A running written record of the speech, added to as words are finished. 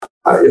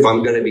If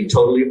I'm going to be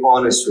totally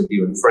honest with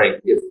you and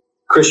frank, if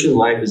Christian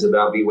life is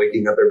about me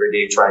waking up every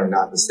day trying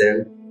not to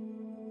sin,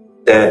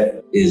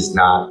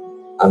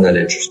 I'm not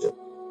interested.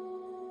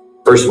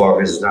 First of all,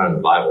 because it's not in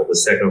the Bible. But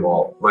second of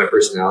all, my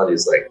personality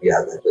is like, yeah,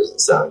 that doesn't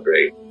sound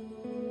great.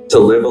 To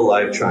live a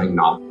life trying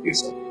not to do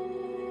something,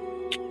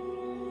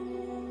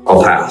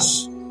 I'll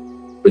pass.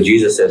 But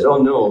Jesus says, oh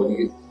no,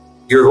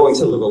 you're going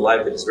to live a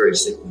life that is very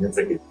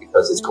significant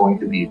because it's going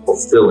to be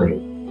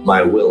fulfilling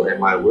my will. And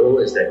my will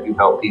is that you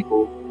help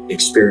people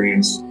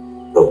experience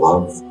the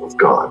love of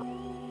God.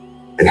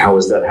 And how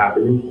is that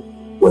happening?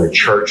 When a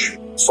church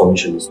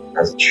functions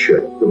as it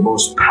should. The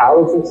most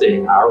powerful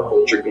thing our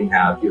culture can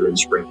have here in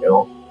Spring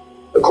Hill,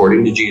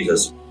 according to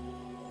Jesus,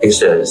 he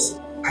says,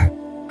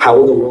 how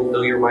will the world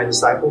know you're my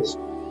disciples?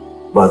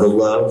 By the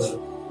love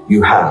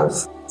you have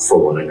for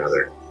one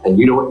another. And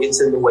you know what gets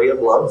in the way of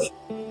love?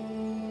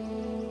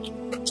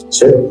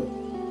 Sin.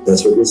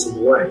 That's what gets in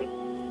the way.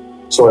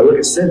 So I look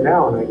at sin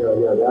now and I go,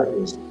 yeah, that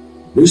is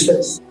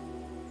nuisance.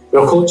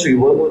 Now, quote to you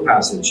one more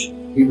passage.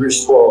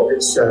 Hebrews 12,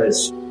 it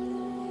says,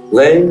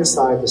 laying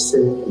aside the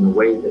sin and the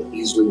weight that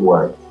easily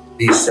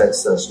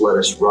besets us, let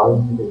us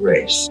run the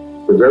race.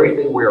 The very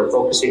thing we are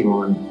focusing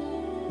on,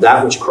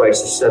 that which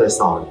Christ has set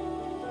us on.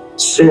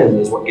 Sin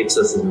is what gets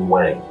us in the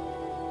way.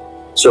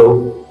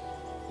 So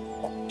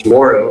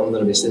tomorrow I'm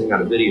going to be sending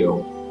out a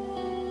video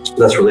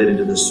that's related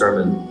to this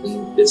sermon.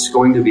 And it's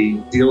going to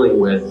be dealing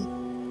with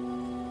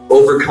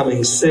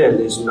overcoming sin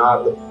is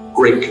not the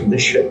Great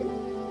Commission.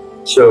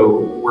 So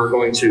we're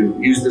going to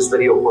use this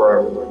video for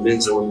our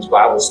men's and women's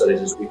Bible studies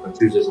this week on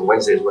Tuesdays and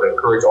Wednesdays, but I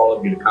encourage all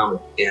of you to come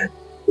if you can.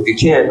 If you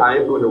can't, I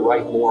am going to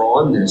write more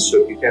on this,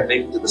 so if you can't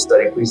make it to the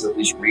study, please at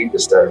least read the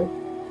study.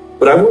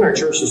 But I want our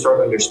church to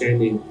start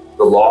understanding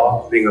the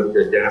law, being able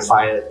to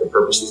identify it, the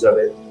purposes of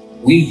it.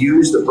 We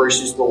use the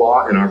verses of the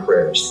law in our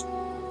prayers.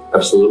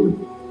 Absolutely.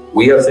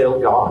 We have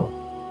failed God.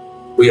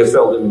 We have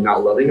failed Him in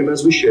not loving Him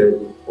as we should,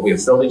 and we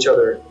have failed each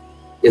other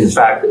in the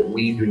fact that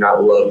we do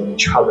not love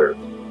each other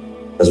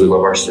as we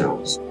love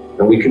ourselves.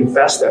 And we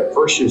confess that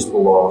first use of the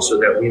law so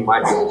that we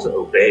might be able to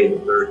obey the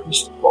third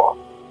use of the law,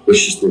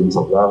 which is to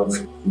love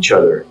each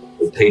other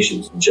with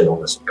patience and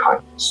gentleness and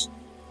kindness.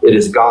 It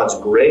is God's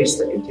grace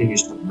that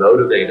continues to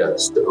motivate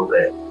us to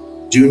obey.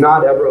 Do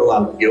not ever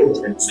allow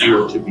guilt and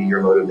fear to be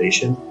your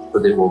motivation, for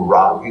they will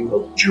rob you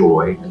of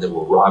joy and they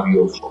will rob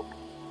you of hope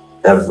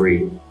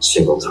every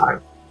single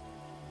time.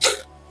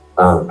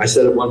 I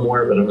said it one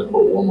more, but I'm going to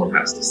quote one more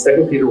passage.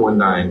 2 Peter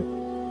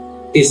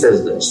 1:9, he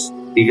says this.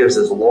 He gives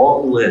us a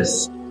long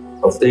list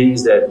of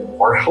things that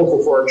are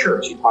helpful for our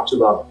church. He talks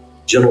about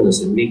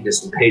gentleness and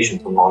meekness and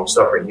patience and long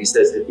suffering. He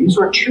says that these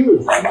are true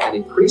of you and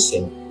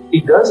increasing.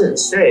 He doesn't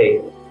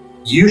say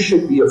you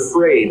should be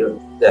afraid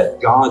that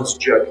God's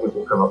judgment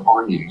will come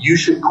upon you. You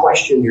should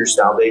question your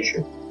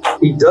salvation.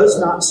 He does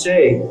not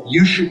say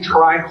you should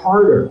try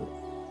harder.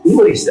 See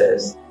what he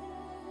says?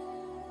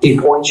 He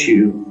points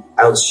you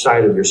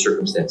outside of your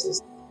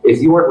circumstances.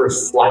 If you are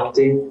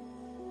reflecting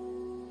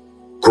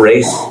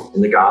grace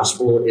in the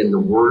gospel, in the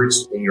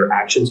words, in your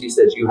actions, he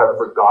says you have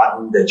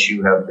forgotten that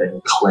you have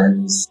been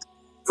cleansed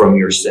from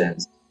your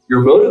sins.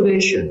 Your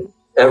motivation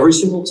every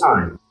single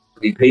time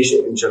to be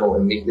patient and gentle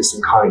and meekness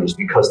and kind is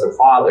because the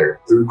Father,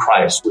 through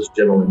Christ, was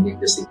gentle and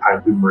meekness and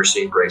kind through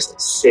mercy and grace and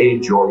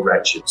saved your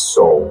wretched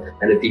soul.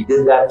 And if he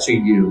did that to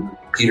you,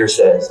 Peter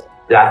says,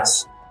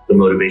 that's the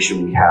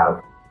motivation we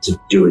have to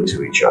do it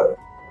to each other.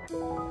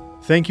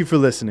 Thank you for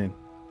listening.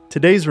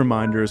 Today's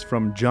reminder is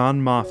from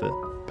John Moffitt,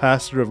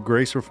 pastor of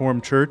Grace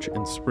Reformed Church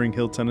in Spring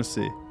Hill,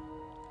 Tennessee.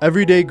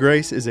 Everyday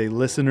Grace is a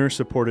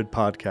listener-supported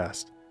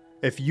podcast.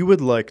 If you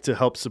would like to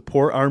help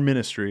support our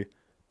ministry,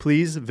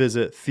 please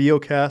visit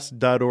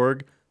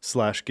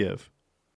theocast.org/give.